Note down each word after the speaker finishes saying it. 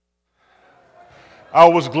I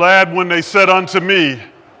was glad when they said unto me,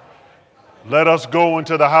 let us go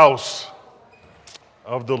into the house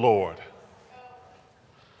of the Lord.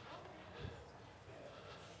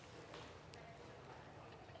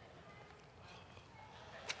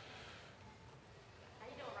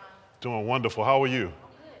 Doing wonderful. How are you?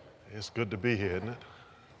 It's good to be here, isn't it?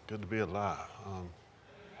 Good to be alive.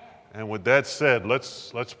 And with that said,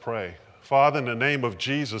 let's pray. Father, in the name of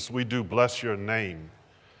Jesus, we do bless your name.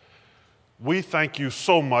 We thank you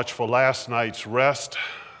so much for last night's rest.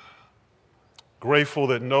 Grateful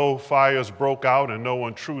that no fires broke out and no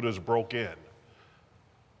intruders broke in.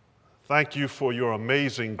 Thank you for your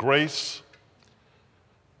amazing grace.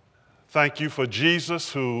 Thank you for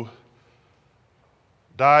Jesus who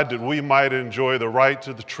died that we might enjoy the right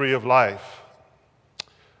to the tree of life.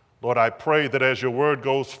 Lord, I pray that as your word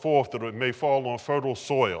goes forth, that it may fall on fertile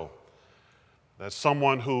soil, that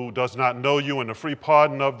someone who does not know you and the free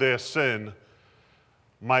pardon of their sin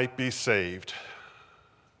might be saved.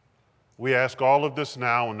 We ask all of this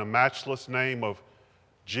now in the matchless name of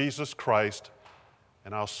Jesus Christ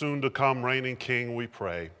and our soon-to-come reigning King, we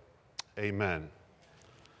pray. Amen.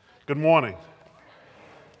 Good morning.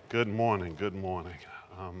 Good morning. Good morning.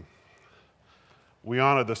 We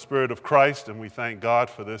honor the Spirit of Christ and we thank God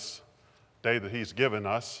for this day that he's given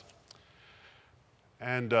us.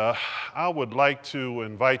 And I would like to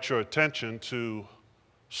invite your attention to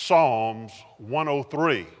Psalms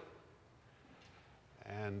 103.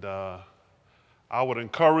 And I would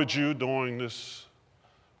encourage you during this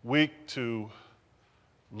week to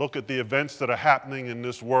look at the events that are happening in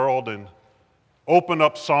this world and open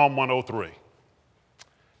up Psalm 103.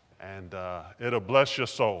 And it'll bless your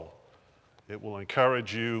soul. It will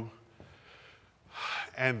encourage you.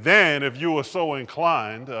 And then, if you are so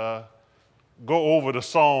inclined, go over to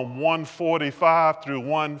Psalm 145 through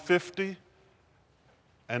 150,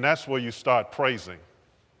 and that's where you start praising.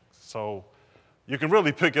 So you can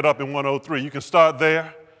really pick it up in 103. You can start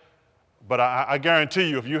there, but I guarantee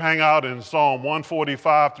you, if you hang out in Psalm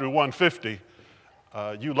 145 through 150,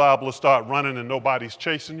 you liable to start running and nobody's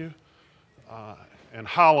chasing you, and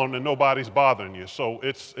hollering and nobody's bothering you. So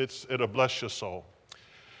it'll bless your soul.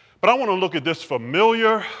 But I want to look at this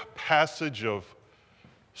familiar passage of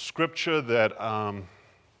Scripture that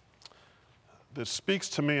speaks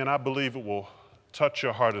to me, and I believe it will touch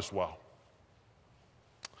your heart as well.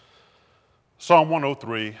 Psalm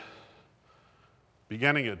 103,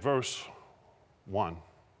 beginning at verse 1.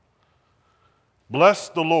 Bless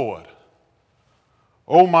the Lord,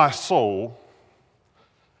 O my soul,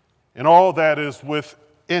 and all that is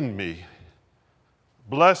within me.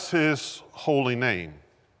 Bless his holy name.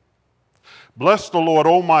 Bless the Lord,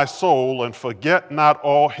 O my soul, and forget not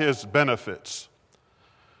all his benefits,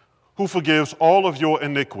 who forgives all of your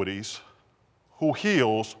iniquities, who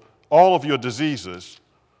heals all of your diseases,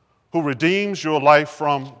 who redeems your life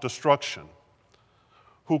from destruction,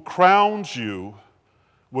 who crowns you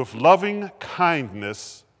with loving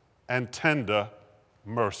kindness and tender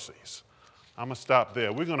mercies. I'm going to stop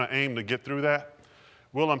there. We're going to aim to get through that.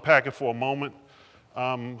 We'll unpack it for a moment.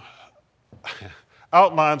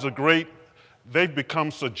 Outlines are great. They've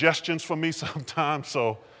become suggestions for me sometimes,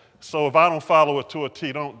 so if I don't follow it to a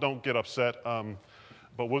T, don't get upset.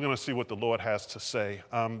 But we're going to see what the Lord has to say.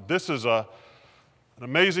 This is an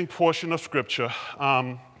amazing portion of Scripture.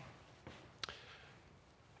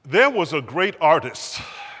 There was a great artist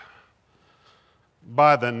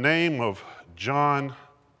by the name of John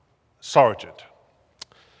Sargent.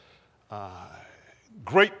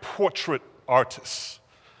 Great portrait artist.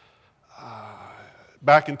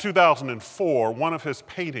 Back in 2004, one of his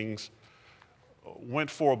paintings went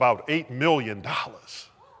for about $8 million.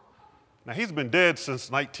 Now, he's been dead since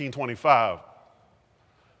 1925.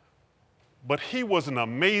 But he was an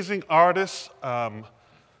amazing artist.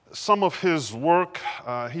 Some of his work,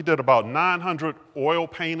 he did about 900 oil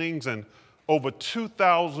paintings and over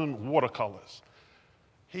 2,000 watercolors.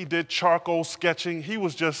 He did charcoal sketching. He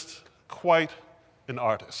was just quite an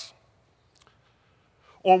artist.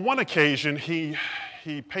 On one occasion, he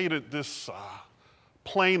painted this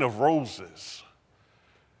plain of roses.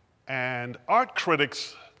 And art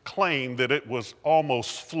critics claimed that it was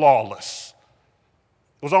almost flawless.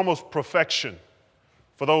 It was almost perfection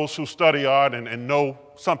for those who study art and know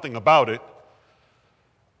something about it.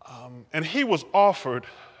 And he was offered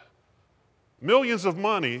millions of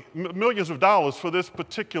dollars for this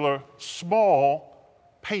particular small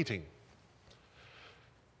painting.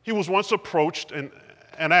 He was once approached and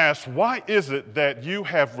asked, why is it that you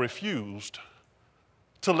have refused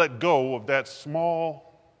to let go of that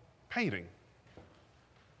small painting?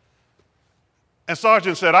 And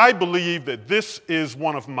Sargent said, I believe that this is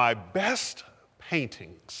one of my best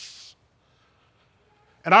paintings.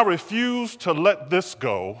 And I refuse to let this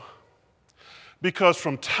go because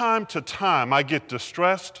from time to time I get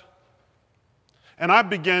distressed and I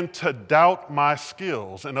begin to doubt my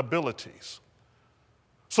skills and abilities.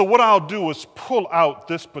 So what I'll do is pull out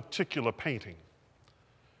this particular painting,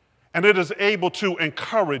 and it is able to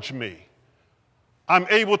encourage me. I'm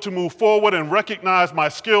able to move forward and recognize my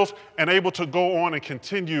skills and able to go on and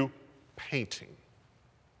continue painting.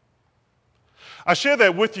 I share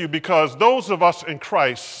that with you because those of us in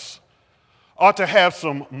Christ ought to have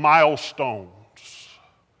some milestones.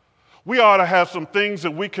 We ought to have some things that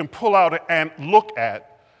we can pull out and look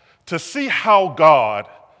at to see how God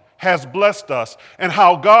has blessed us and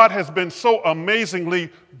how God has been so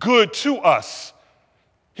amazingly good to us.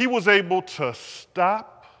 He was able to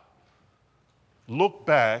stop, look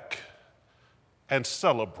back, and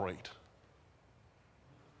celebrate.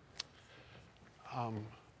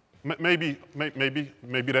 Maybe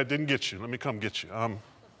that didn't get you. Let me come get you.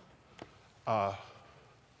 For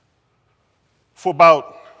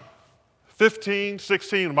about 15,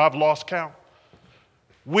 16, I've lost count,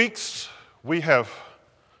 weeks, we have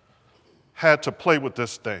had to play with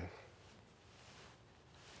this thing.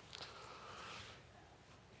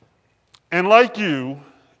 And like you,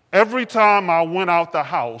 every time I went out the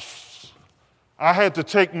house, I had to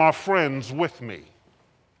take my friends with me.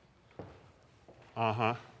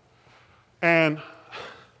 And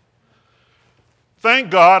thank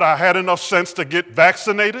God I had enough sense to get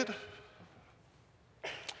vaccinated.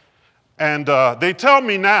 And they tell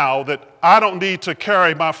me now that I don't need to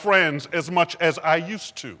carry my friends as much as I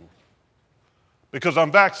used to because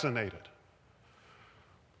I'm vaccinated.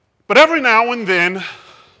 But every now and then,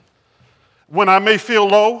 when I may feel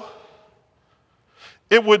low,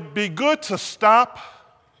 it would be good to stop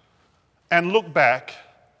and look back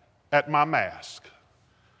at my mask.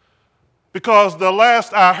 Because the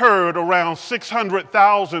last I heard, around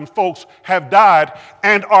 600,000 folks have died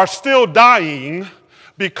and are still dying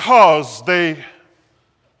because they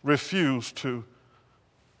refuse to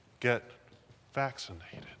get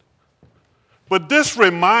vaccinated. But this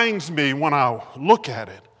reminds me, when I look at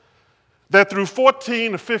it, that through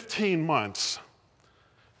 14 to 15 months,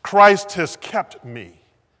 Christ has kept me.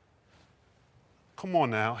 Come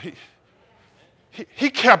on now. He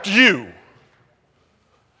kept you.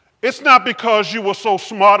 It's not because you were so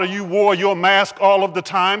smart or you wore your mask all of the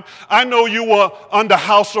time. I know you were under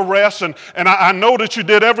house arrest, and I know that you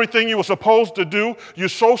did everything you were supposed to do. You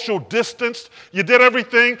social distanced. You did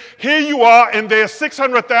everything. Here you are, and there's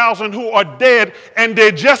 600,000 who are dead, and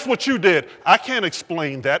did just what you did. I can't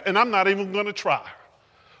explain that, and I'm not even going to try.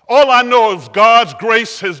 All I know is God's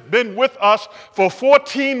grace has been with us for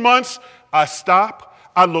 14 months. I stop,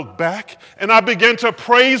 I look back, and I begin to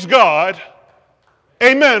praise God,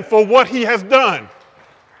 amen, for what he has done.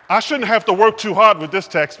 I shouldn't have to work too hard with this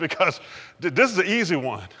text because this is an easy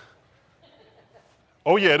one.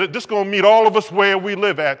 Oh yeah, this is going to meet all of us where we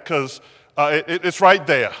live at because it's right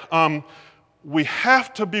there. We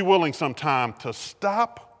have to be willing sometime to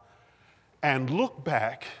stop and look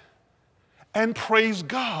back and praise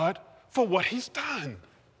God for what he's done.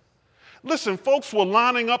 Listen, folks were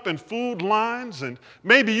lining up in food lines, and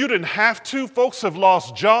maybe you didn't have to. Folks have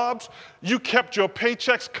lost jobs. You kept your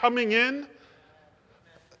paychecks coming in.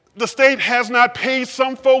 The state has not paid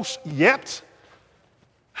some folks yet.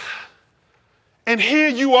 And here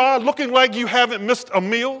you are looking like you haven't missed a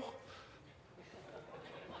meal.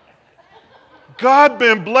 God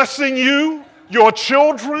been blessing you, your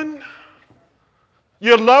children,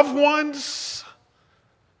 your loved ones.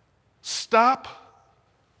 Stop,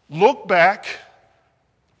 look back,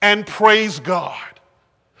 and praise God.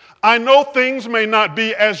 I know things may not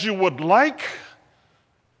be as you would like,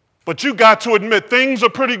 but you got to admit things are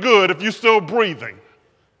pretty good if you're still breathing.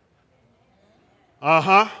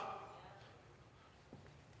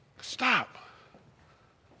 Stop,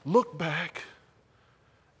 look back,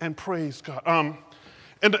 and praise God.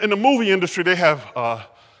 In the movie industry, they have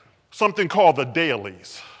something called the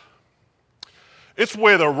dailies. It's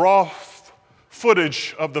where the raw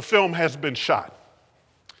footage of the film has been shot.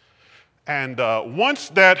 And once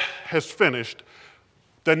that has finished,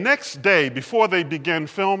 the next day, before they begin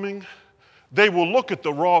filming, they will look at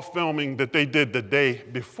the raw filming that they did the day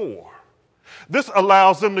before. This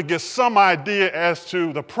allows them to get some idea as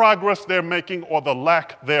to the progress they're making or the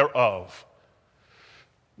lack thereof.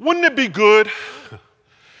 Wouldn't it be good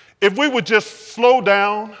if we would just slow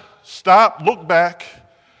down, stop, look back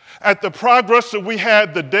at the progress that we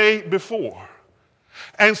had the day before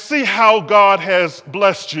and see how God has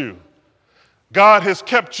blessed you? God has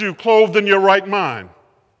kept you clothed in your right mind.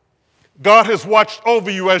 God has watched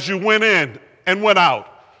over you as you went in and went out.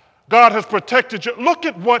 God has protected you. Look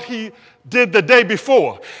at what he did the day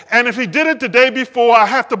before. And if he did it the day before, I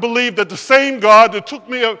have to believe that the same God that took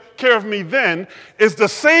care of me then is the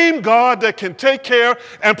same God that can take care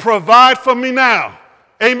and provide for me now.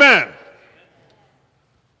 Amen.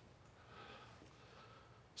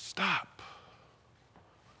 Stop.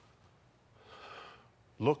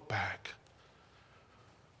 Look back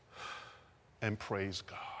and praise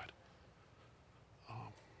God.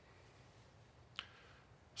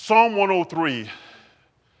 Psalm 103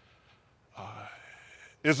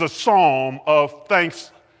 is a psalm of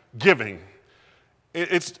thanksgiving.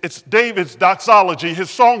 It's David's doxology, his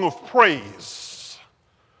song of praise.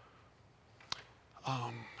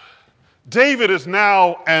 David is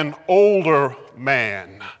now an older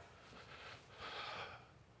man.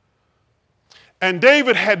 And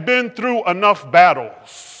David had been through enough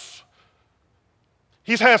battles.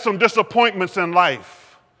 He's had some disappointments in life.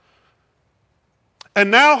 And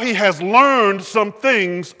now he has learned some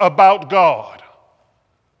things about God.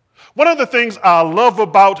 One of the things I love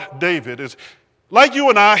about David is, like you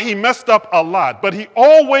and I, he messed up a lot, but he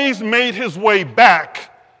always made his way back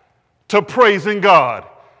to praising God.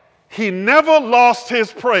 He never lost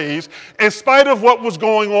his praise in spite of what was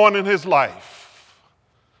going on in his life.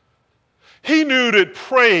 He knew that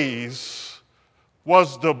praise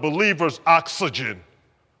was the believer's oxygen.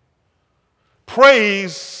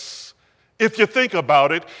 Praise, if you think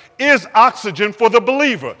about it, is oxygen for the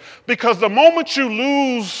believer. Because the moment you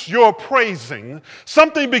lose your praising,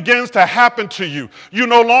 something begins to happen to you. You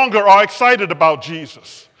no longer are excited about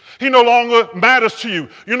Jesus. He no longer matters to you.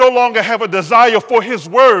 You no longer have a desire for his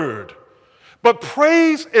word. But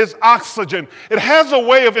praise is oxygen. It has a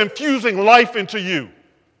way of infusing life into you.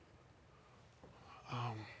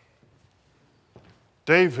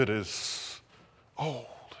 David is old.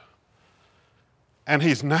 And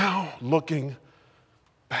he's now looking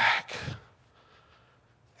back.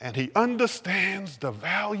 And he understands the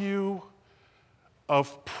value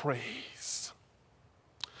of praise.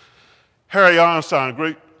 Harry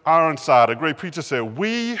Ironside, a great preacher, said,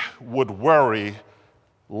 "We would worry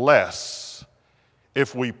less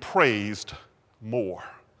if we praised more."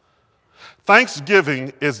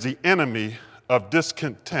 Thanksgiving is the enemy of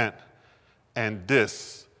discontent and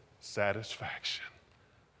dissatisfaction.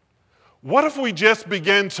 What if we just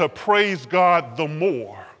began to praise God the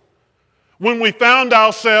more when we found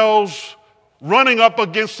ourselves running up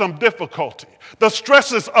against some difficulty, the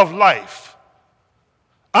stresses of life?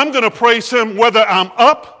 I'm going to praise him whether I'm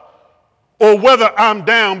up or whether I'm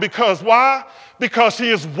down. Because why? Because he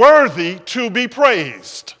is worthy to be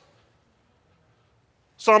praised.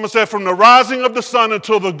 Psalmist said, from the rising of the sun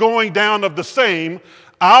until the going down of the same,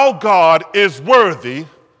 our God is worthy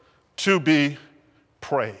to be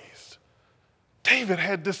praised. David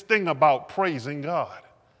had this thing about praising God.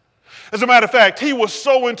 As a matter of fact, he was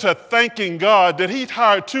so into thanking God that he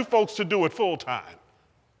hired two folks to do it full time.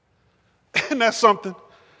 Isn't that something?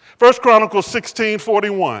 1 Chronicles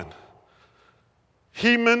 16:41.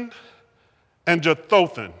 Heman and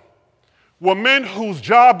Jeduthun were men whose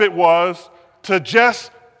job it was to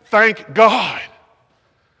just thank God.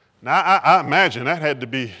 Now, I imagine that had to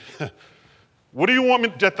be, what do you want me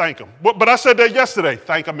to just thank him? But I said that yesterday,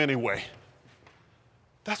 thank him anyway.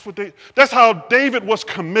 That's how David was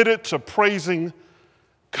committed to praising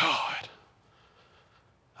God.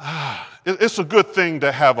 It's a good thing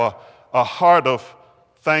to have a heart of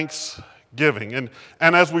thanksgiving.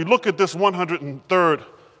 And as we look at this 103rd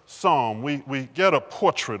Psalm, we get a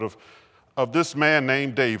portrait of this man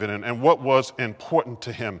named David and what was important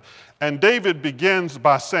to him. And David begins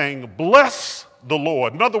by saying, bless the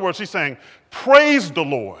Lord. In other words, he's saying, praise the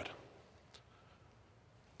Lord,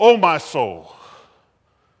 O my soul.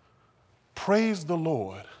 Praise the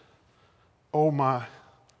Lord, O my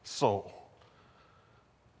soul.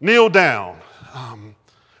 Kneel down,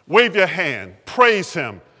 wave your hand, praise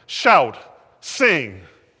him, shout, sing,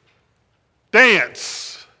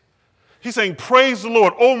 dance. He's saying, praise the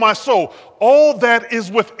Lord, O my soul, all that is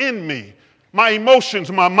within me, my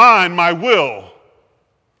emotions, my mind, my will,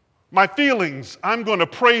 my feelings. I'm going to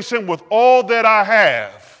praise him with all that I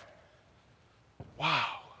have. Wow.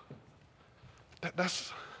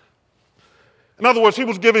 That's. In other words, he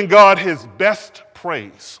was giving God his best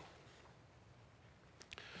praise.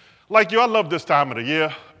 Like you, I love this time of the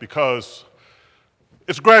year because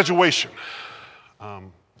it's graduation.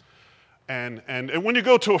 And when you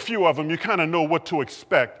go to a few of them, you kind of know what to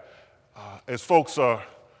expect as folks are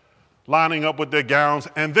lining up with their gowns.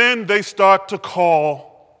 And then they start to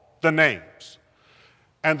call the names.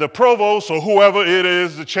 And the provost or whoever it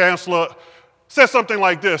is, the chancellor, says something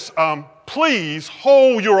like this, please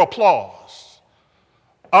hold your applause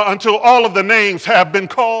until all of the names have been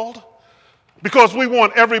called, because we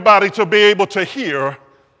want everybody to be able to hear.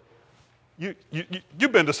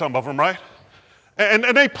 You've been to some of them, right? And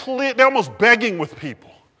they're almost begging with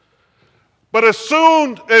people. But as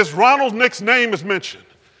soon as Ronald Nick's name is mentioned,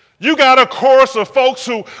 you got a chorus of folks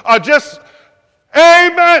who are just,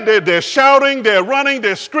 amen. They're shouting, they're running,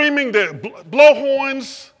 they're screaming, they're blow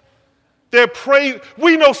horns, they're praise.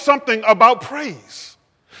 We know something about praise.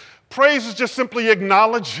 Praise is just simply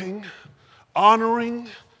acknowledging, honoring.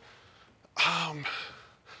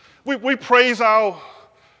 We praise our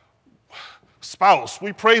spouse.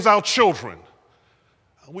 We praise our children.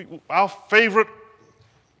 Our favorite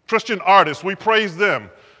Christian artists, we praise them.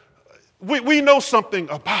 We know something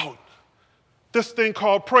about this thing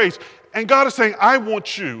called praise. And God is saying, I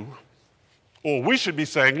want you, or we should be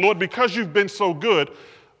saying, Lord, because you've been so good,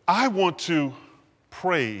 I want to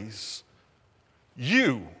praise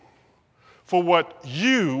you for what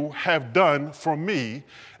you have done for me,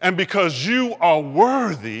 and because you are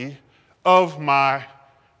worthy of my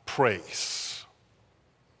praise.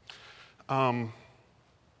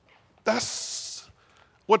 That's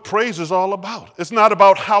what praise is all about. It's not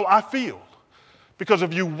about how I feel, because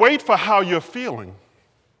if you wait for how you're feeling,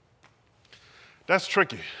 that's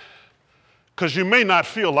tricky, because you may not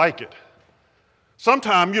feel like it.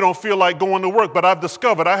 Sometimes you don't feel like going to work, but I've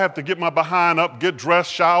discovered I have to get my behind up, get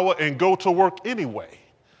dressed, shower, and go to work anyway.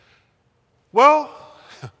 Well,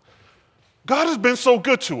 God has been so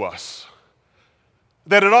good to us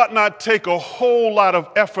that it ought not take a whole lot of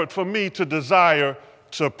effort for me to desire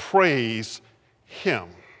to praise Him.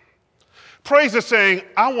 Praise is saying,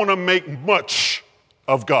 I want to make much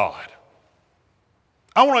of God.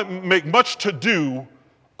 I want to make much to do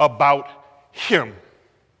about Him.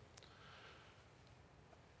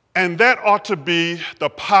 And that ought to be the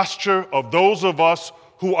posture of those of us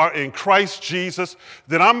who are in Christ Jesus,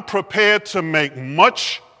 that I'm prepared to make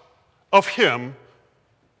much of Him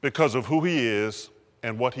because of who He is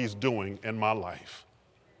and what He's doing in my life.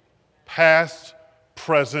 Past,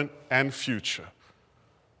 present, and future.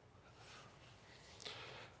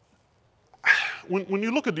 When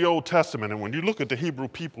you look at the Old Testament and when you look at the Hebrew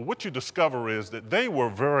people, what you discover is that they were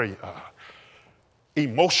very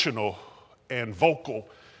emotional and vocal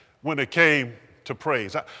when it came to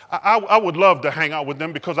praise. I would love to hang out with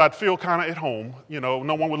them because I'd feel kind of at home. You know,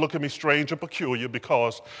 no one would look at me strange or peculiar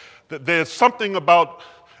because there's something about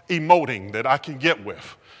emoting that I can get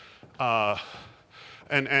with.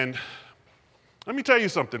 And let me tell you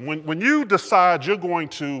something. When you decide you're going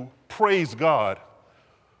to praise God,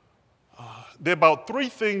 there are about 3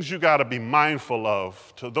 things you got to be mindful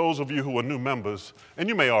of to those of you who are new members, and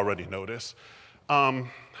you may already know this.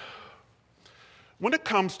 When it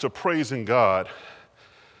comes to praising God,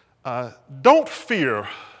 don't fear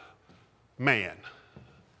man.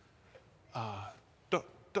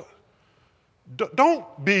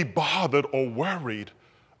 Don't be bothered or worried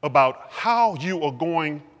about how you are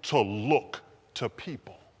going to look to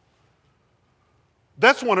people.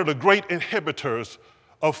 That's one of the great inhibitors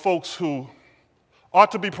of folks who ought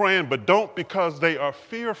to be praying but don't, because they are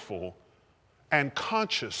fearful and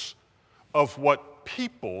conscious of what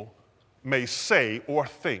people may say or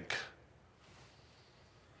think.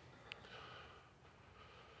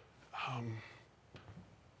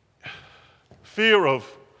 Fear of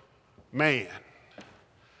man.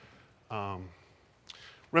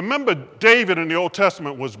 Remember, David in the Old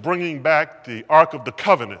Testament was bringing back the Ark of the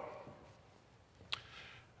Covenant.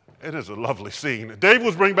 It is a lovely scene. David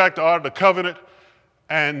was bringing back the Ark of the Covenant,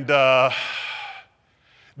 and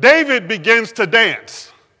David begins to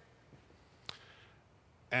dance.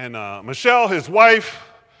 And Michelle, his wife,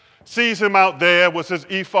 sees him out there with his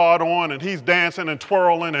ephod on, and he's dancing and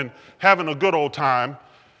twirling and having a good old time.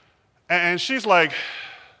 And she's like,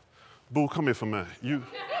 "Boo, come here for a minute.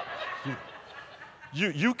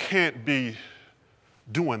 You can't be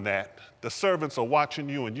doing that. The servants are watching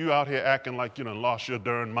you, and you out here acting like you done lost your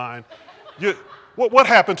darn mind. What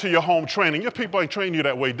happened to your home training? Your people ain't trained you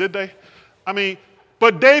that way, did they?" I mean,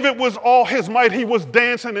 but David was all his might. He was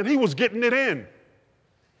dancing, and he was getting it in.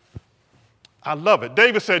 I love it.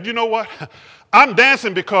 David said, "You know what? I'm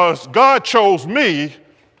dancing because God chose me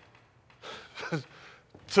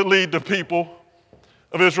to lead the people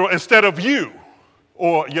of Israel instead of you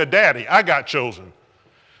or your daddy. I got chosen."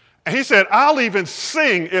 And he said, "I'll even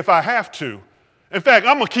sing if I have to. In fact,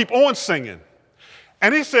 I'm going to keep on singing."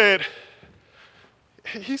 And he said,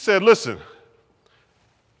 "Listen,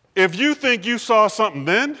 if you think you saw something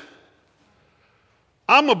then,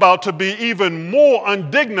 I'm about to be even more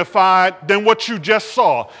undignified than what you just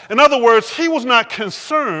saw." In other words, he was not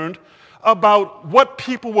concerned about what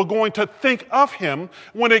people were going to think of him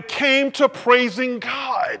when it came to praising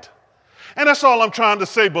God. And that's all I'm trying to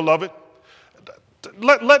say, beloved.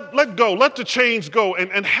 Let go, let the chains go,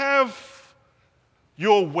 and have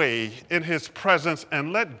your way in his presence,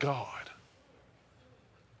 and let God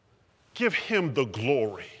give him the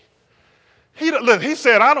glory. He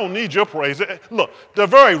said, I don't need your praise. Look, the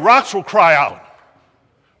very rocks will cry out.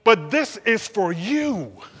 But this is for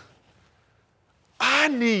you. I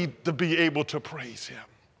need to be able to praise him.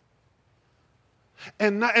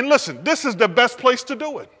 And listen, this is the best place to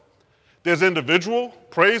do it. There's individual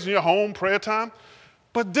praise in your home, prayer time.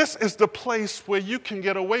 But this is the place where you can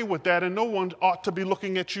get away with that, and no one ought to be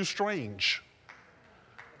looking at you strange.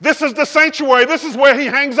 This is the sanctuary. This is where he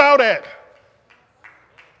hangs out at.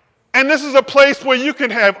 And this is a place where you can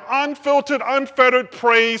have unfiltered, unfettered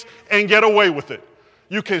praise and get away with it.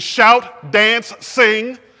 You can shout, dance,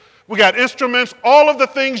 sing. We got instruments, all of the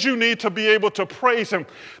things you need to be able to praise him.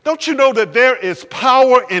 Don't you know that there is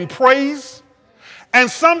power in praise? And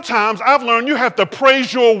sometimes I've learned you have to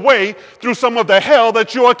praise your way through some of the hell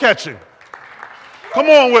that you are catching. Come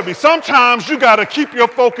on with me. Sometimes you got to keep your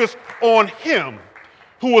focus on him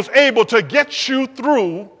who was able to get you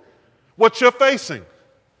through what you're facing.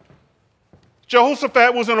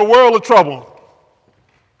 Jehoshaphat was in a world of trouble.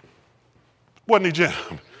 Wasn't he, Jim?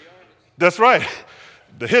 That's right.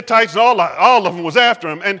 The Hittites and all of them was after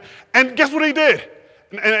him. And guess what he did?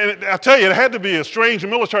 And I tell you, it had to be a strange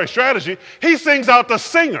military strategy. He sings out the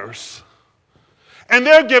singers, and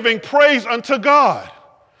they're giving praise unto God.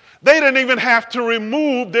 They didn't even have to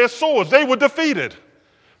remove their swords. They were defeated.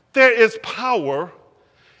 There is power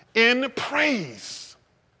in praise.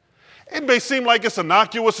 It may seem like it's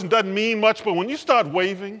innocuous and doesn't mean much, but when you start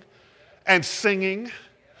waving and singing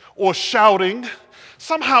or shouting,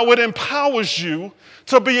 somehow it empowers you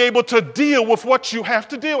to be able to deal with what you have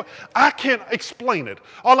to deal with. I can't explain it.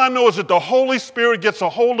 All I know is that the Holy Spirit gets a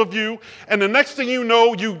hold of you, and the next thing you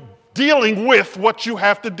know, you dealing with what you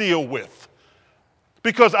have to deal with.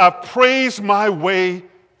 Because I've praised my way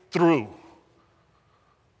through.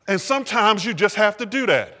 And sometimes you just have to do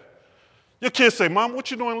that. Your kids say, Mom, what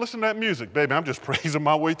you doing listening to that music? Baby, I'm just praising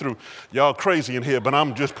my way through. Y'all crazy in here, but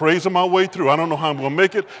I'm just praising my way through. I don't know how I'm going to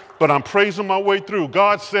make it, but I'm praising my way through.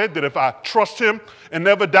 God said that if I trust him and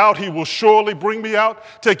never doubt, he will surely bring me out.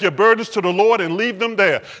 Take your burdens to the Lord and leave them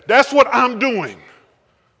there. That's what I'm doing.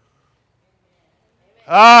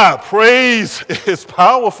 Praise is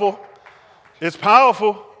powerful. It's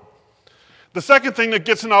powerful. The second thing that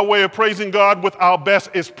gets in our way of praising God with our best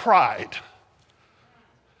is pride.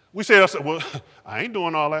 We say, well, I ain't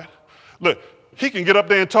doing all that. Look, he can get up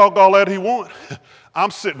there and talk all that he wants.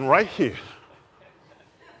 I'm sitting right here.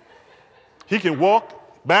 He can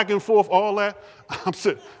walk back and forth, all that. I'm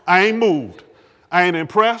sitting. I ain't moved. I ain't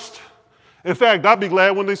impressed. In fact, I'll be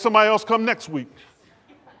glad when somebody else come next week.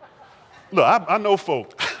 Look, I know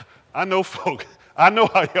folk. I know folk. I know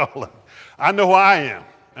how y'all are. I know who I am,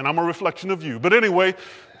 and I'm a reflection of you. But anyway,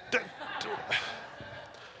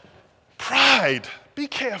 pride. Be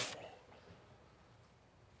careful.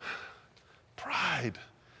 Pride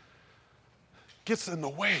gets in the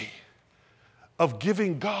way of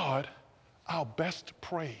giving God our best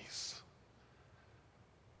praise.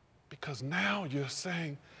 Because now you're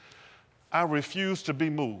saying, I refuse to be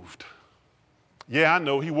moved. Yeah, I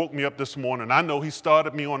know he woke me up this morning. I know he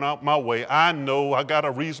started me on out my way. I know I got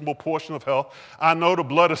a reasonable portion of health. I know the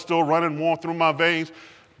blood is still running warm through my veins,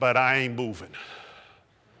 but I ain't moving.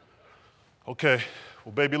 Okay,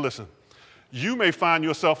 well, baby, listen. You may find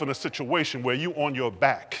yourself in a situation where you're on your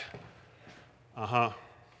back. And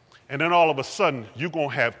then all of a sudden, you're going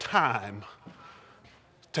to have time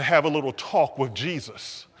to have a little talk with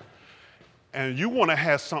Jesus. And you want to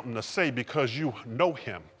have something to say because you know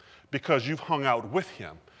him, because you've hung out with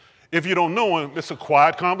him. If you don't know him, it's a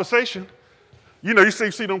quiet conversation. You know, you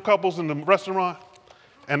see them couples in the restaurant,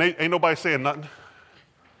 and ain't nobody saying nothing.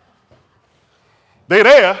 They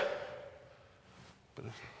there.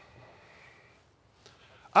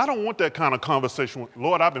 I don't want that kind of conversation.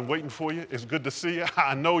 Lord, I've been waiting for you. It's good to see you.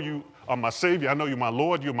 I know you are my Savior. I know you're my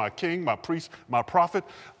Lord. You're my King, my priest, my prophet.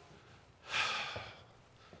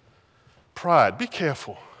 Pride, be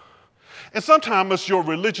careful. And sometimes it's your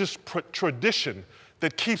religious tradition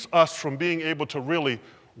that keeps us from being able to really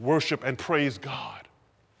worship and praise God.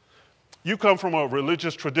 You come from a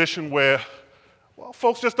religious tradition where, well,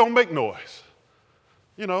 folks just don't make noise.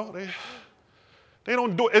 You know, they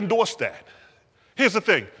don't endorse that. Here's the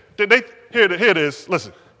thing. Here it is.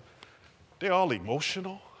 Listen. They're all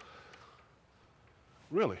emotional.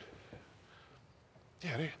 Really.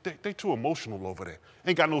 Yeah, they too emotional over there.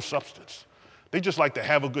 Ain't got no substance. They just like to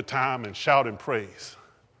have a good time and shout and praise.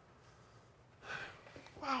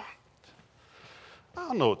 Well, I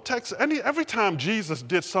don't know. Every time Jesus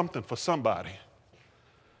did something for somebody,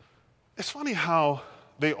 it's funny how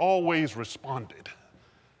they always responded.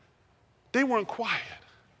 They weren't quiet.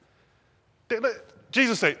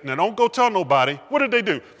 Jesus said, now don't go tell nobody. What did they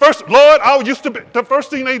do? First, Lord, the first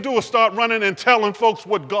thing they do is start running and telling folks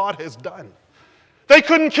what God has done. They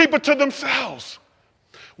couldn't keep it to themselves.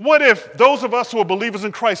 What if those of us who are believers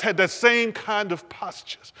in Christ had that same kind of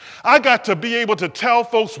postures? I got to be able to tell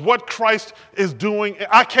folks what Christ is doing.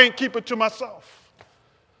 I can't keep it to myself.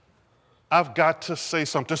 I've got to say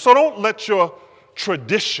something. So don't let your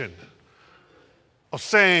tradition of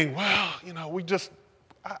saying, well,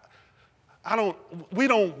 we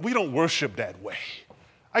don't worship that way.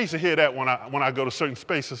 I used to hear that when I go to certain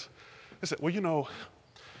spaces. They said, well, we're a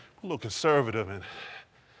little conservative and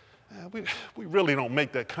we really don't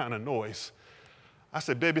make that kind of noise. I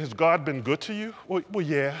said, baby, has God been good to you? Well,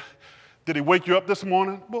 yeah. Did he wake you up this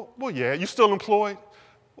morning? Well, yeah. You still employed?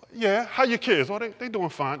 Yeah. How your kids? Well, they doing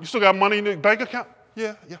fine. You still got money in your bank account?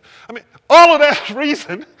 Yeah. I mean, all of that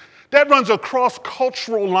reason, that runs across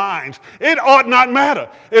cultural lines. It ought not matter.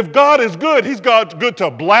 If God is good, he's good to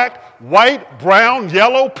black, white, brown,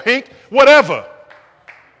 yellow, pink, whatever.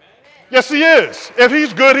 Yes, he is. If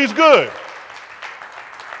he's good, he's good.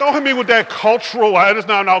 Don't hit me with that cultural, it's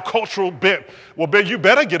not our cultural bent. Well, babe, you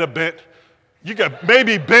better get a bent. You got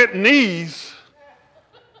maybe bent knees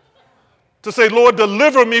to say, Lord,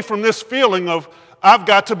 deliver me from this feeling of I've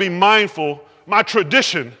got to be mindful. My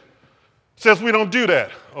tradition says we don't do that.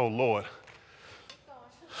 Oh, Lord.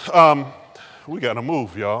 We got to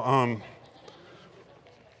move, y'all.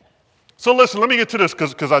 So listen, let me get to this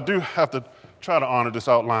because I do have to try to honor this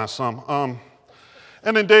outline some.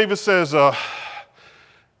 And then David says,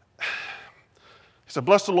 he said,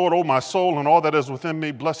 bless the Lord, O my soul, and all that is within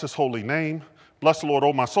me. Bless his holy name. Bless the Lord,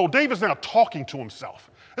 O my soul. David's now talking to himself.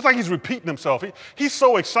 It's like he's repeating himself. He's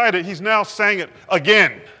so excited, he's now saying it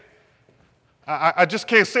again. I just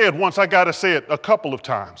can't say it once. I got to say it a couple of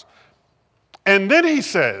times. And then he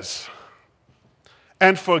says,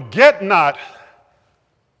 and forget not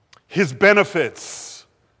his benefits.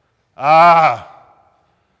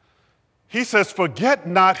 He says, forget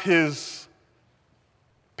not his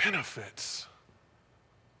benefits.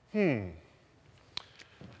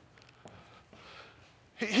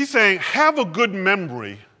 He's saying, have a good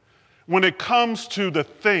memory when it comes to the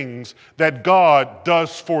things that God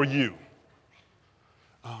does for you.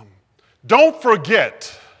 Don't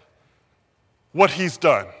forget what he's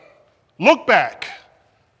done. Look back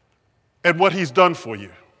at what he's done for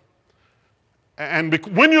you. And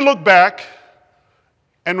when you look back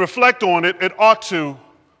and reflect on it, it ought to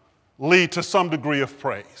lead to some degree of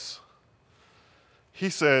praise.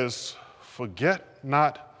 He says, forget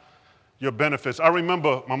not your benefits. I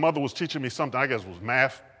remember my mother was teaching me something, I guess it was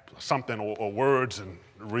math, something, or words and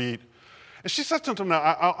read. And she said something now,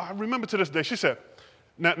 I remember to this day, she said,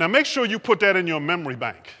 now make sure you put that in your memory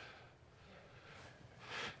bank.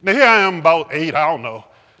 Now here I am about 8, I don't know.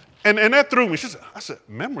 And that threw me. I said,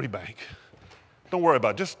 memory bank? Don't worry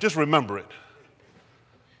about it, just remember it.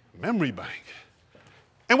 Memory bank.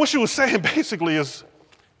 And what she was saying basically is,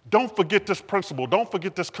 don't forget this principle. Don't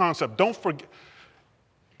forget this concept. Don't forget.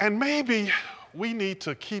 And maybe we need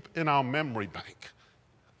to keep in our memory bank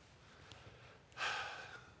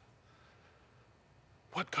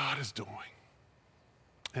what God is doing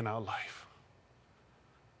in our life.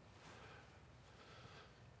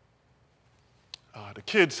 The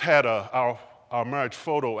kids had our marriage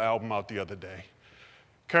photo album out the other day.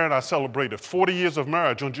 Karen and I celebrated 40 years of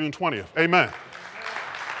marriage on June 20th. Amen.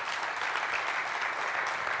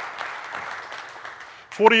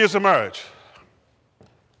 40 years of marriage.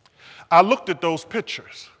 I looked at those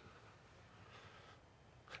pictures,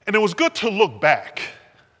 and it was good to look back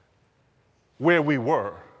where we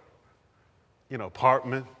were.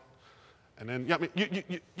 Apartment, and then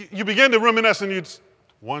you begin to reminisce, and you'd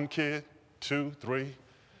 1 kid, 2, 3.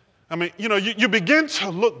 You begin to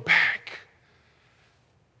look back,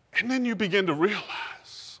 and then you begin to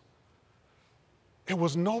realize it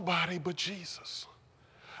was nobody but Jesus.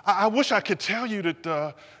 I wish I could tell you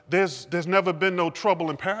that there's never been no trouble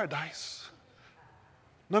in paradise.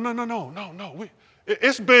 No.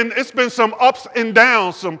 It's been some ups and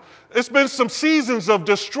downs. It's been some seasons of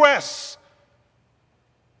distress.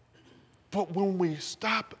 But when we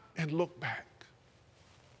stop and look back,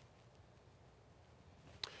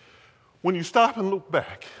 when you stop and look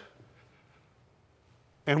back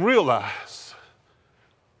and realize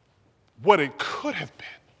what it could have been,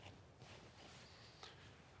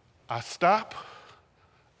 I stop,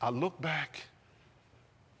 I look back,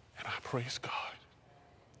 And I praise God.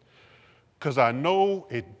 Because I know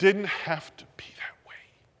it didn't have to be that way.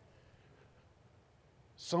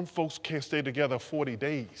 Some folks can't stay together 40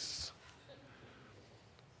 days.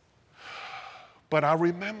 But I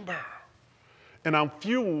remember, and I'm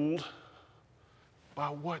fueled by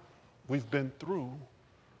what we've been through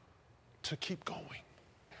to keep going.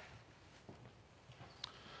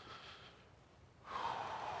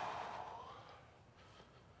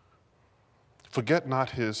 Forget not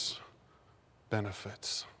his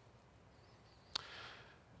benefits.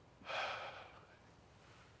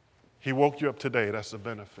 He woke you up today, that's a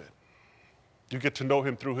benefit. You get to know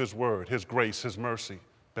him through his word, his grace, his mercy,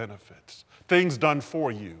 benefits. Things done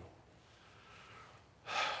for you.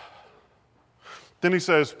 Then he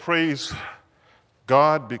says, praise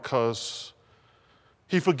God because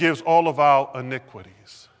he forgives all of our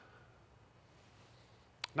iniquities.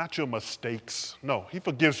 Not your mistakes. No, he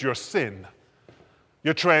forgives your sin,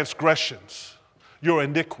 your transgressions, your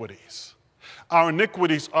iniquities. Our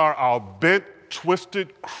iniquities are our bent,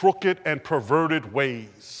 twisted, crooked, and perverted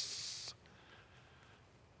ways.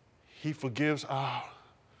 He forgives our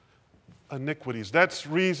iniquities. That's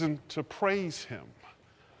reason to praise him.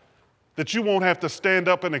 That you won't have to stand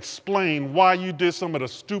up and explain why you did some of the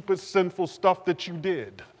stupid, sinful stuff that you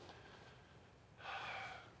did.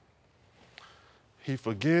 He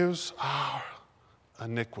forgives our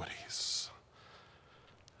iniquities.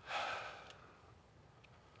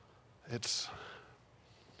 It's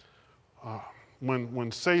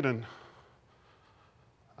when Satan,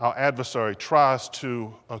 our adversary, tries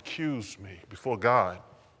to accuse me before God,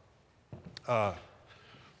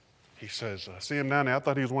 he says, see him down there? I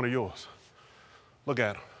thought he was one of yours. Look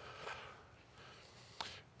at him.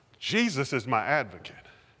 Jesus is my advocate.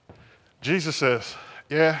 Jesus says,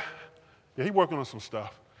 yeah, he's working on some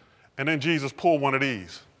stuff. And then Jesus pulled one of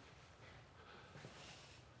these.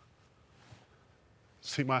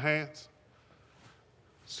 See my hands?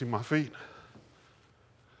 See my feet?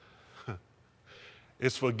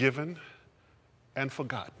 It's forgiven and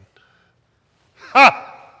forgotten. Ha!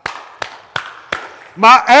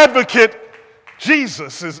 My advocate,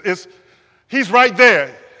 Jesus, he's right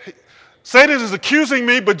there. Satan is accusing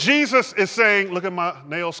me, but Jesus is saying, look at my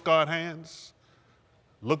nail-scarred hands.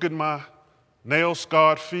 Look at my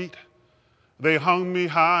nail-scarred feet. They hung me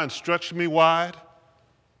high and stretched me wide.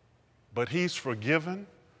 But he's forgiven,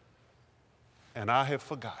 and I have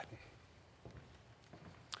forgotten.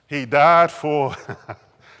 He died for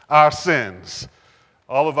our sins,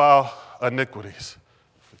 all of our iniquities,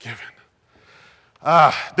 forgiven.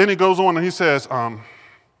 Then he goes on and he says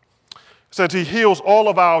he heals all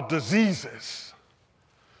of our diseases.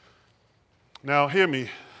 Now, hear me.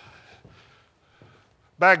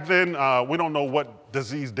 Back then, we don't know what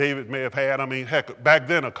disease David may have had. I mean, heck, back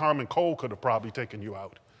then a common cold could have probably taken you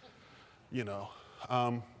out, you know.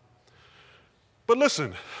 But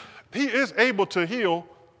listen, he is able to heal.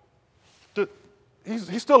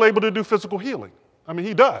 He's still able to do physical healing. I mean,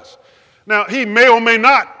 he does. Now, he may or may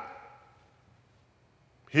not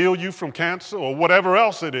heal you from cancer or whatever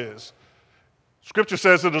else it is. Scripture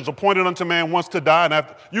says it is appointed unto man once to die, and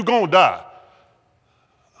after you're going to die.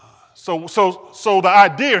 So the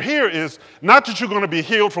idea here is not that you're going to be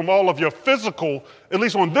healed from all of your physical, at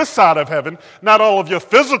least on this side of heaven, not all of your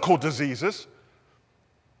physical diseases,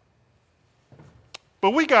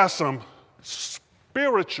 but we got some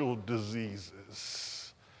spiritual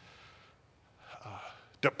diseases,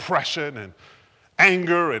 depression and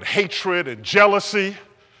anger and hatred and jealousy.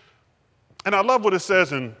 And I love what it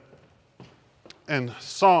says in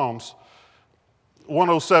Psalms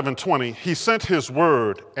 107:20. He sent his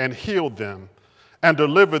word and healed them and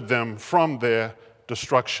delivered them from their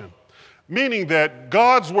destruction. Meaning that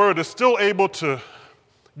God's word is still able to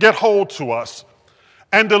get hold to us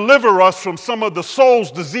and deliver us from some of the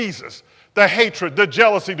soul's diseases, the hatred, the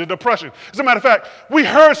jealousy, the depression. As a matter of fact, we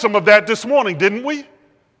heard some of that this morning, didn't we?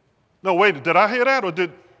 No, wait, did I hear that? Or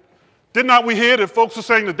did not we hear that folks are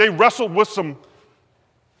saying that they wrestled with some,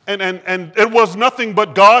 and it was nothing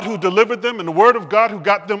but God who delivered them and the word of God who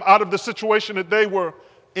got them out of the situation that they were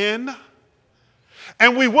in?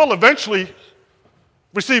 And we will eventually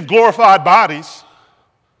receive glorified bodies.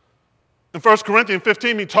 In 1 Corinthians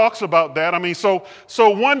 15, he talks about that. I mean, so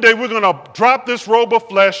one day we're going to drop this robe of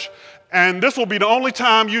flesh, and this will be the only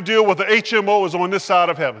time you deal with the HMO is on this side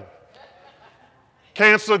of heaven.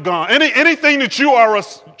 Cancer gone. Anything that you are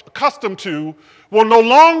accustomed to will no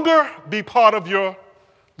longer be part of your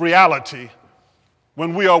reality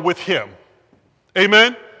when we are with him.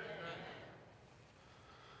 Amen?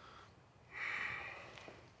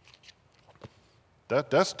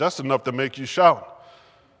 That's enough to make you shout.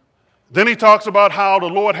 Then he talks about how the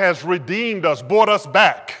Lord has redeemed us, bought us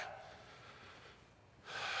back.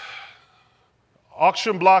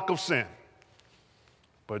 Auction block of sin.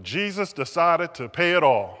 But Jesus decided to pay it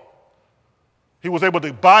all. He was able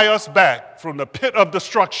to buy us back from the pit of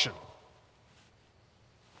destruction.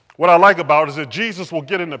 What I like about it is that Jesus will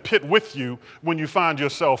get in the pit with you when you find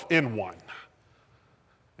yourself in one.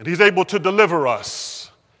 And he's able to deliver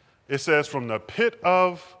us, it says, from the pit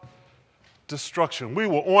of destruction. We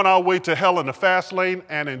were on our way to hell in the fast lane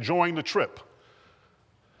and enjoying the trip.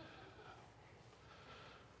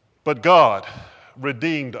 But God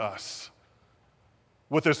redeemed us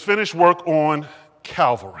with his finished work on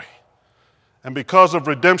Calvary. And because of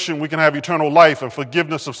redemption, we can have eternal life and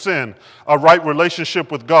forgiveness of sin, a right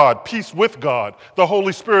relationship with God, peace with God. The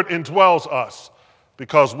Holy Spirit indwells us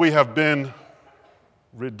because we have been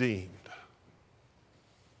redeemed.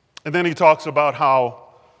 And then he talks about how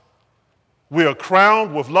we are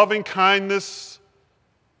crowned with loving kindness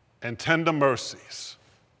and tender mercies.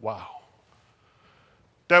 Wow.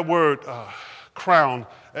 That word, crown,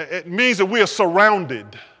 it means that we are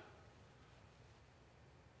surrounded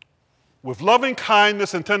with loving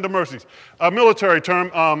kindness and tender mercies. A military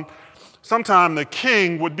term, sometimes the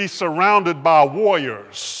king would be surrounded by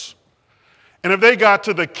warriors. And if they got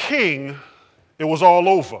to the king, it was all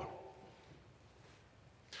over.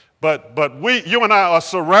 But you and I are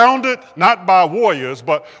surrounded not by warriors,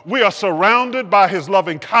 but we are surrounded by his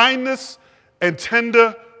loving kindness and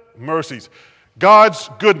tender mercies. God's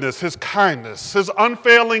goodness, his kindness, his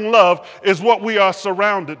unfailing love is what we are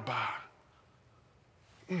surrounded by.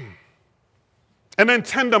 And then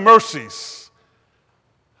tender mercies.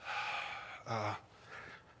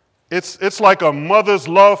 It's like a mother's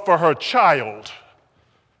love for her child.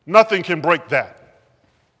 Nothing can break that.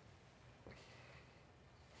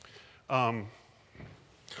 I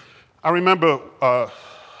remember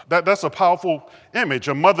that's a powerful image,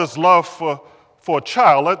 a mother's love for a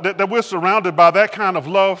child, that we're surrounded by that kind of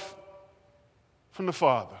love from the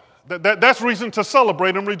Father. That's reason to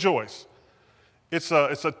celebrate and rejoice. It's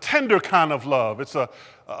a tender kind of love. It's a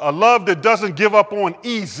love that doesn't give up on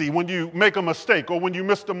easy when you make a mistake or when you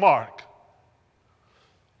miss the mark.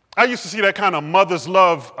 I used to see that kind of mother's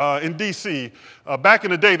love in D.C. Back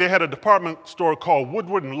in the day, they had a department store called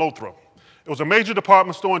Woodward and Lothrop. It was a major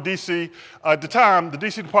department store in D.C. At the time, the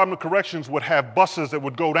D.C. Department of Corrections would have buses that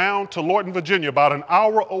would go down to Lorton, Virginia, about an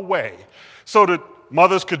hour away, so that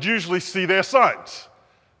mothers could usually see their sons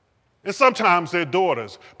and sometimes their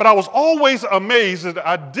daughters. But I was always amazed that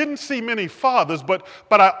I didn't see many fathers, but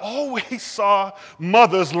I always saw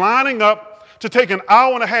mothers lining up to take an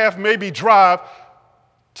hour and a half, maybe drive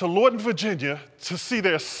to Lorton, Virginia to see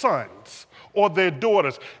their sons or their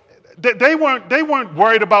daughters. They weren't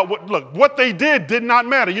worried about what they did not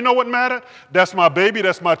matter. You know what mattered? That's my baby,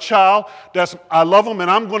 that's my child, I love them, and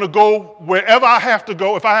I'm going to go wherever I have to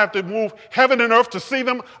go. If I have to move heaven and earth to see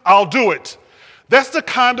them, I'll do it. That's the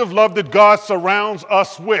kind of love that God surrounds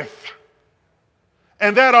us with.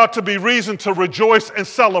 And that ought to be reason to rejoice and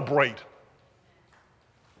celebrate.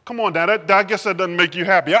 Come on, Dad, I guess that doesn't make you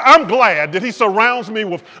happy. I'm glad that he surrounds me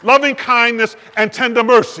with loving kindness and tender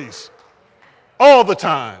mercies all the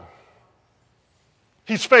time.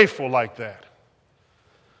 He's faithful like that.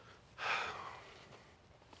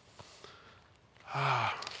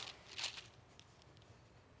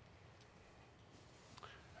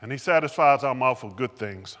 And he satisfies our mouth with good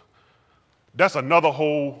things. That's another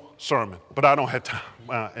whole sermon, but I don't have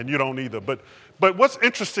time, and you don't either. But what's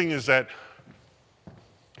interesting is that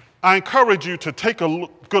I encourage you to take a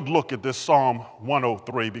good look at this Psalm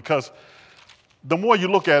 103, because the more you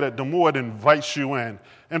look at it, the more it invites you in.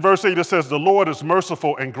 In verse 8, it says, "The Lord is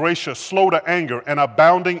merciful and gracious, slow to anger, and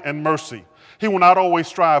abounding in mercy. He will not always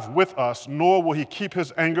strive with us, nor will he keep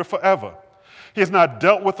his anger forever. He has not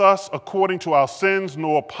dealt with us according to our sins,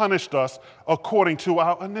 nor punished us according to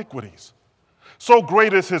our iniquities. So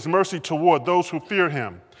great is his mercy toward those who fear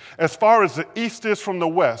him. As far as the east is from the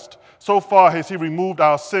west, so far has he removed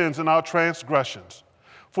our sins and our transgressions.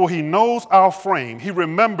 For he knows our frame. He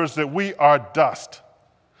remembers that we are dust.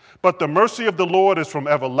 But the mercy of the Lord is from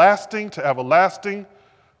everlasting to everlasting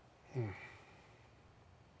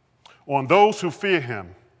on those who fear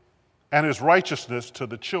him, and his righteousness to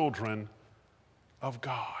the children of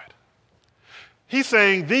God." He's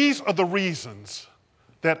saying these are the reasons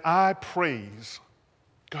that I praise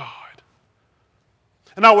God.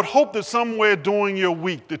 And I would hope that somewhere during your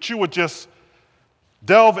week that you would just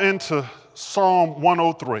delve into Psalm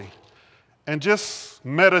 103 and just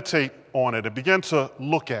meditate on it and begin to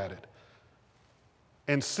look at it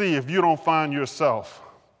and see if you don't find yourself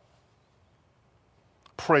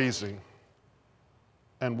praising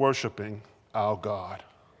and worshiping our God.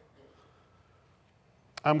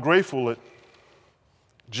 I'm grateful that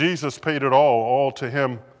Jesus paid it all to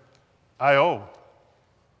him I owe.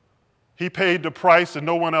 He paid the price that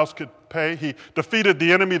no one else could pay. He defeated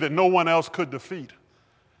the enemy that no one else could defeat.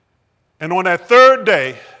 And on that third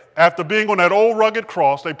day, after being on that old rugged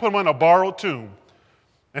cross, they put him in a borrowed tomb.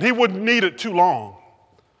 And he wouldn't need it too long.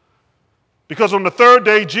 Because on the third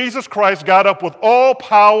day, Jesus Christ got up with all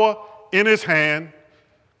power in his hand,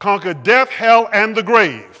 conquered death, hell, and the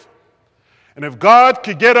grave. And if God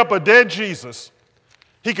could get up a dead Jesus,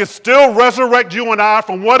 he could still resurrect you and I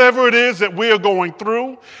from whatever it is that we are going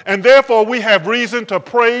through. And therefore, we have reason to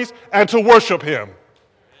praise and to worship him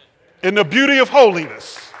in the beauty of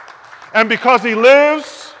holiness. And because he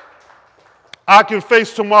lives, I can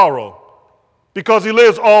face tomorrow. Because he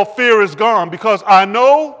lives, all fear is gone. Because I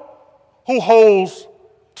know who holds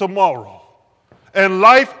tomorrow. And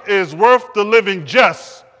life is worth the living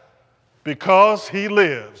just because he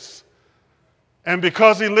lives. And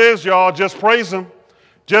because he lives, y'all, just praise him.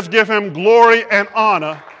 Just give him glory and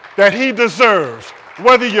honor that he deserves,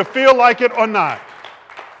 whether you feel like it or not.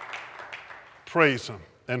 Praise him.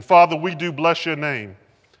 And Father, we do bless your name.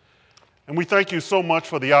 And we thank you so much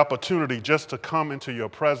for the opportunity just to come into your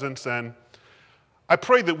presence. And I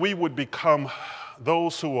pray that we would become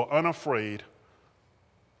those who are unafraid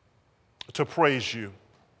to praise you.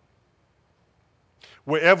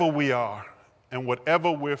 Wherever we are and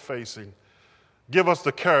whatever we're facing, give us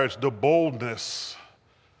the courage, the boldness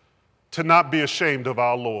to not be ashamed of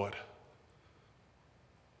our Lord.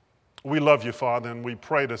 We love you, Father, and we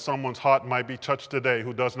pray that someone's heart might be touched today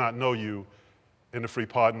who does not know you in the free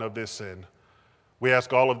pardon of their sin. We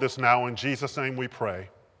ask all of this now in Jesus' name we pray.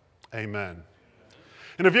 Amen.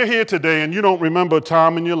 And if you're here today and you don't remember a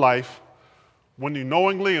time in your life when you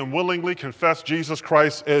knowingly and willingly confess Jesus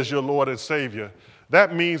Christ as your Lord and Savior,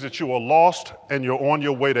 that means that you are lost and you're on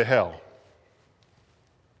your way to hell.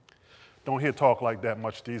 Don't hear talk like that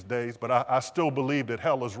much these days, but I still believe that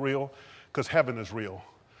hell is real because heaven is real.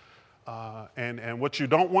 And what you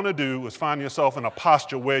don't want to do is find yourself in a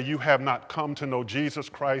posture where you have not come to know Jesus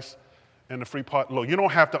Christ and the free pardon. Look, you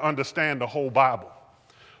don't have to understand the whole Bible.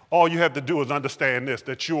 All you have to do is understand this,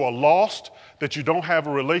 that you are lost, that you don't have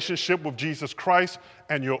a relationship with Jesus Christ,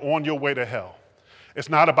 and you're on your way to hell. It's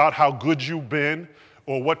not about how good you've been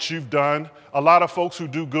or what you've done. A lot of folks who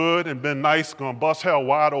do good and been nice going to bust hell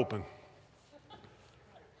wide open.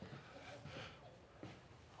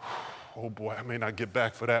 Oh boy, I may not get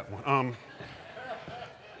back for that one.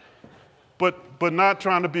 But not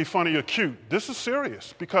trying to be funny or cute. This is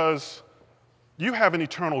serious because you have an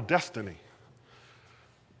eternal destiny.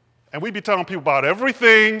 And we be telling people about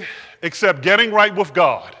everything except getting right with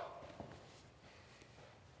God.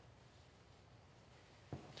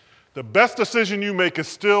 The best decision you make is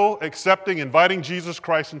still accepting, inviting Jesus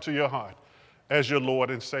Christ into your heart as your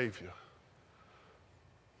Lord and Savior.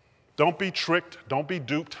 Don't be tricked. Don't be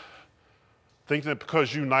duped. Thinking that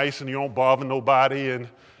because you're nice and you don't bother nobody. And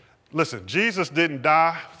listen, Jesus didn't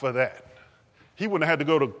die for that. He wouldn't have had to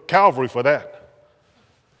go to Calvary for that.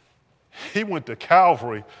 He went to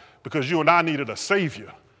Calvary because you and I needed a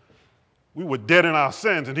Savior. We were dead in our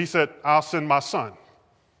sins, and he said, I'll send my son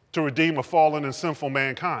to redeem a fallen and sinful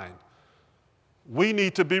mankind. We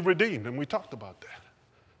need to be redeemed, and we talked about that.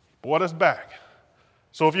 Brought us back.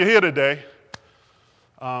 So if you're here today,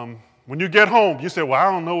 when you get home, you say, well,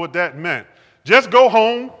 I don't know what that meant. Just go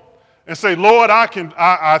home and say, Lord,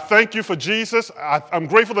 I thank you for Jesus. I'm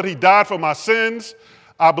grateful that he died for my sins.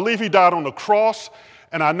 I believe he died on the cross.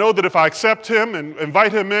 And I know that if I accept him and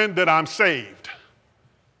invite him in, that I'm saved.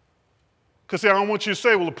 Because see, I don't want you to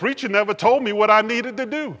say, well, the preacher never told me what I needed to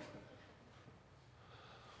do.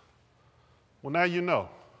 Well, now you know.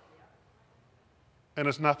 And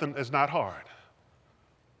it's not hard.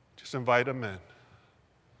 Just invite him in.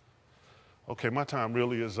 Okay, my time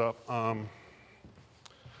really is up.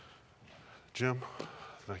 Jim,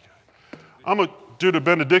 thank you. I'm going to do the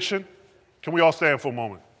benediction. Can we all stand for a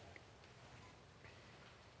moment?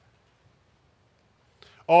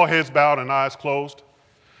 All heads bowed and eyes closed.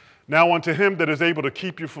 Now unto him that is able to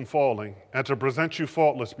keep you from falling and to present you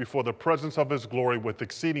faultless before the presence of his glory with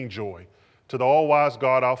exceeding joy, to the all-wise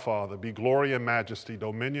God our Father, be glory and majesty,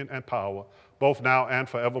 dominion and power, both now and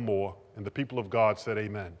forevermore. And the people of God said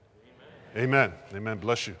amen. Amen. Amen. Amen.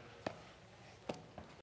 Bless you.